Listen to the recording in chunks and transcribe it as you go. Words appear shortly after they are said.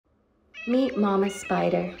Meet Mama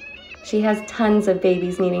Spider. She has tons of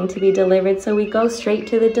babies needing to be delivered, so we go straight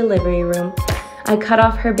to the delivery room. I cut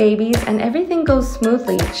off her babies and everything goes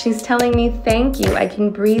smoothly. She's telling me thank you, I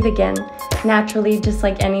can breathe again. Naturally, just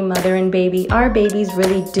like any mother and baby, our babies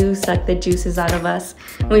really do suck the juices out of us.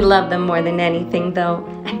 We love them more than anything though.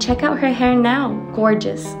 And check out her hair now,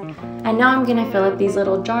 gorgeous. And now I'm gonna fill up these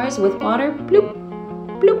little jars with water, bloop,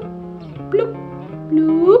 bloop, bloop,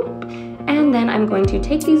 bloop. And then I'm going to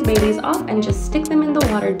take these babies off and just stick them in the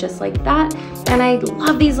water just like that. And I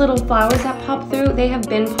love these little flowers that pop through. They have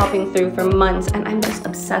been popping through for months and I'm just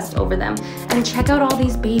obsessed over them. And check out all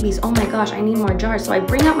these babies. Oh my gosh, I need more jars. So I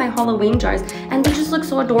bring out my Halloween jars and they just look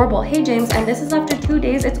so adorable. Hey James, and this is after 2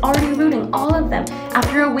 days. It's already rooting, all of them.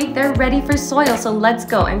 After a week, they're ready for soil. So let's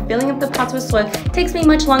go. I'm filling up the pots with soil. It takes me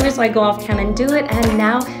much longer, so I go off cam and do it. And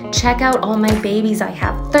now check out all my babies I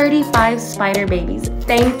have. 35 spider babies.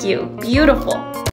 Thank you. Beautiful.